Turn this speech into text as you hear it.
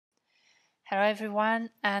Hello everyone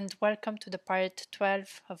and welcome to the part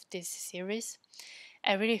 12 of this series.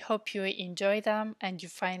 I really hope you enjoy them and you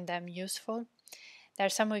find them useful. There are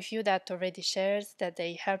some of you that already shared that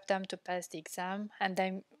they helped them to pass the exam, and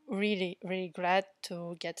I'm really glad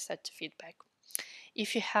to get such feedback.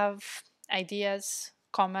 If you have ideas,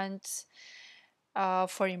 comments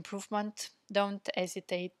for improvement, don't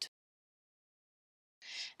hesitate.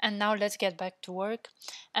 And now let's get back to work.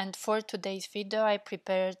 And for today's video, I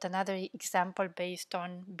prepared another example based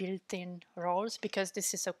on built-in roles, because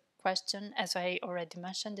this is a question, as I already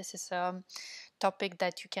mentioned, this is a topic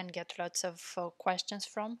that you can get lots of questions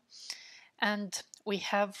from. And we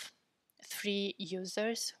have three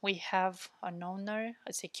users. We have an owner,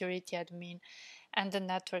 a security admin, and a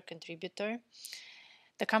network contributor.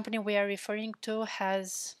 The company we are referring to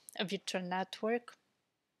has a virtual network,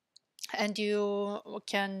 and you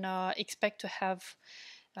can expect to have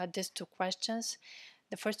these two questions.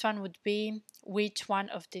 The first one would be which one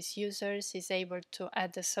of these users is able to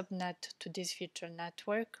add a subnet to this virtual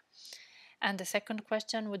network, and the second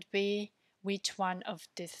question would be which one of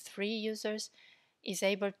these three users is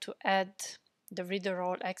able to add the reader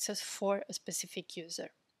role access for a specific user.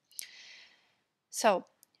 So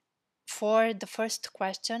for the first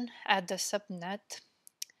question, add the subnet,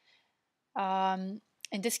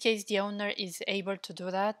 in this case, the owner is able to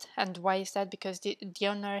do that. And why is that? Because the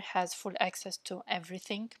owner has full access to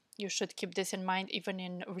everything. You should keep this in mind. Even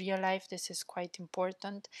in real life, this is quite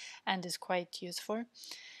important and is quite useful.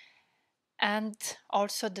 And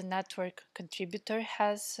also the network contributor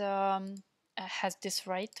has this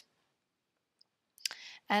right.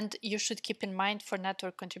 And you should keep in mind for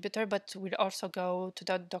network contributor, but we'll also go to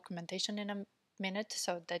the documentation in a minute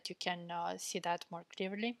so that you can see that more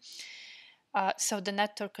clearly. So the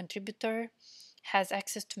network contributor has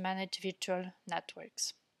access to manage virtual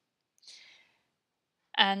networks.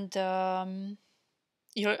 And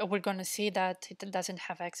we're going to see that it doesn't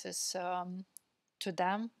have access to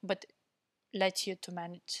them, but lets you to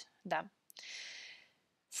manage them.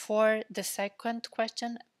 For the second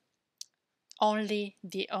question, only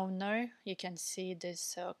the owner, you can see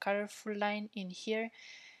this colorful line in here,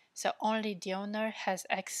 so only the owner has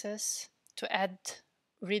access to add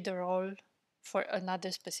reader role for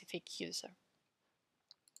another specific user.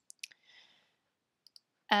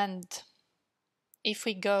 And if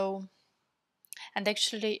we go, and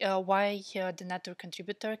actually why the network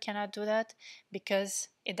contributor cannot do that, because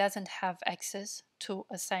it doesn't have access to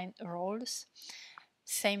assign roles.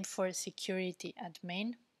 Same for security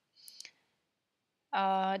admin,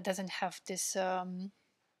 doesn't have this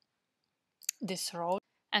this role.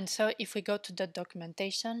 And so if we go to the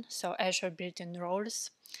documentation, so Azure Builtin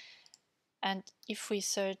Roles, and if we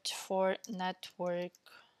search for network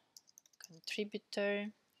contributor,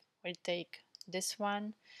 we'll take this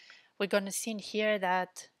one. We're going to see in here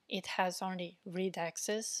that it has only read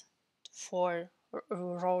access for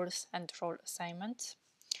roles and role assignments.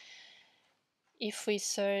 If we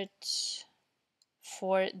search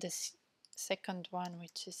for the second one,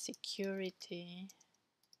 which is security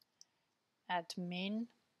admin,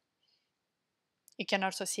 you can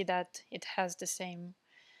also see that it has the same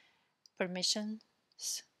permissions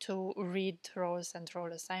to read roles and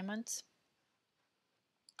role assignments.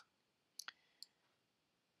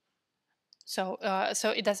 So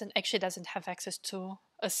it doesn't have access to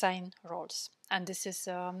assign roles, and this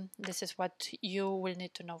is what you will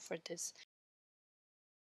need to know for this.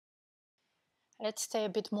 Let's stay a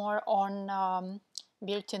bit more on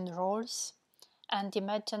built-in roles, and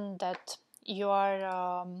imagine that you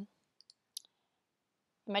are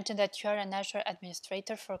an Azure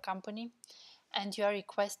administrator for a company, and you are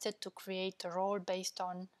requested to create a role based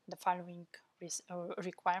on the following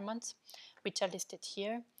requirements, which are listed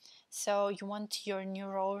here. So you want your new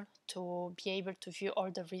role to be able to view all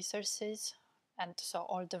the resources, and so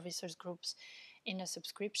all the resource groups in a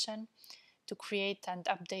subscription, to create and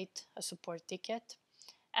update a support ticket,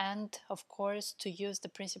 and of course to use the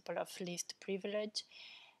principle of least privilege.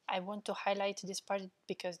 I want to highlight this part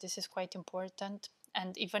because this is quite important,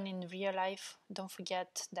 and even in real life, don't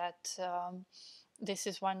forget that this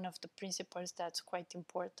is one of the principles that's quite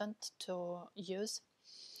important to use.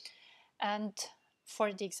 And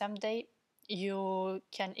for the exam day, you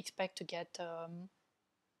can expect to get a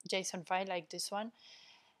JSON file like this one,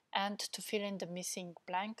 and to fill in the missing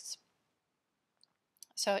blanks.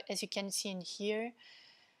 So as you can see in here,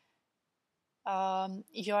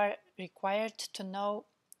 you are required to know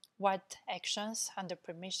what actions under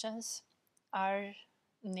permissions are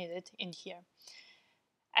needed in here.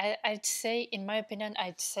 I'd say, in my opinion,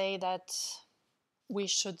 I'd say that we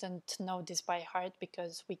shouldn't know this by heart,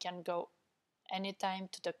 because we can go anytime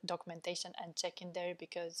to the documentation and check in there,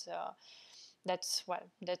 because that's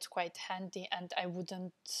quite handy, and I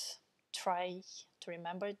wouldn't try to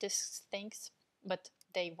remember these things, but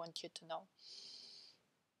they want you to know.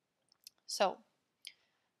 So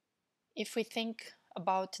if we think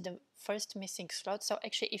about the first missing slot, so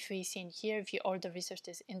actually if we see in here, view all the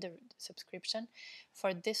resources in the subscription,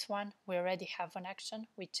 for this one we already have an action,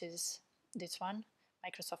 which is this one,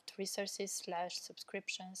 Microsoft Resources /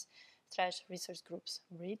 subscriptions / resource groups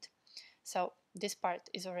read. So this part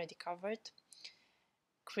is already covered.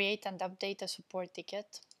 Create and update a support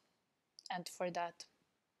ticket, and for that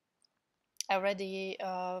I already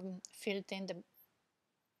filled in the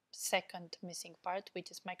second missing part,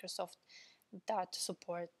 which is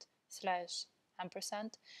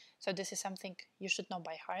Microsoft.support/ampersand. So this is something you should know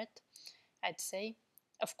by heart, I'd say.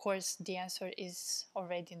 Of course, the answer is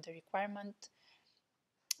already in the requirement,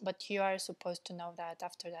 but you are supposed to know that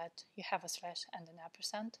after that you have a slash and an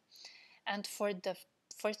ampersand. And for the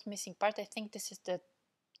first missing part, I think this is the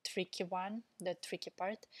tricky one, the tricky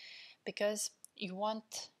part, because you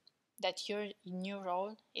want that your new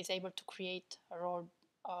role is able to create a role.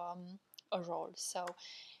 So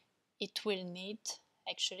it will need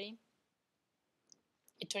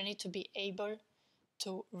to be able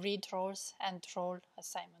to read roles and role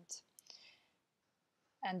assignments.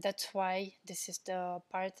 And that's why this is the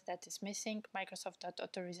part that is missing,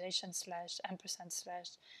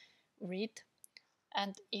 Microsoft.authorization/ampersand/read.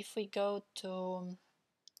 And if we go to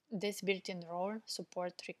this built-in role,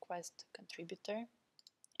 support request contributor,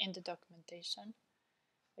 in the documentation,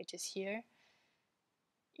 which is here,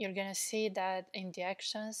 you're gonna see that in the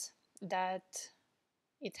actions that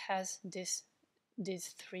it has these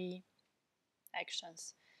three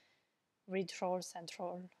actions: read roles and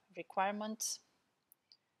role requirements,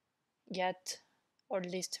 get or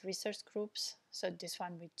list resource groups, so this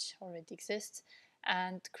one which already exists,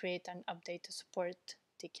 and create and update a support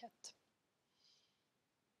ticket.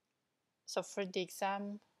 So for the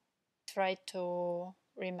exam, try to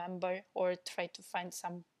remember or try to find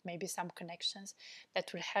maybe some connections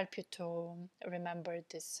that will help you to remember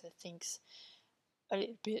these things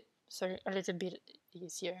a little bit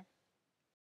easier.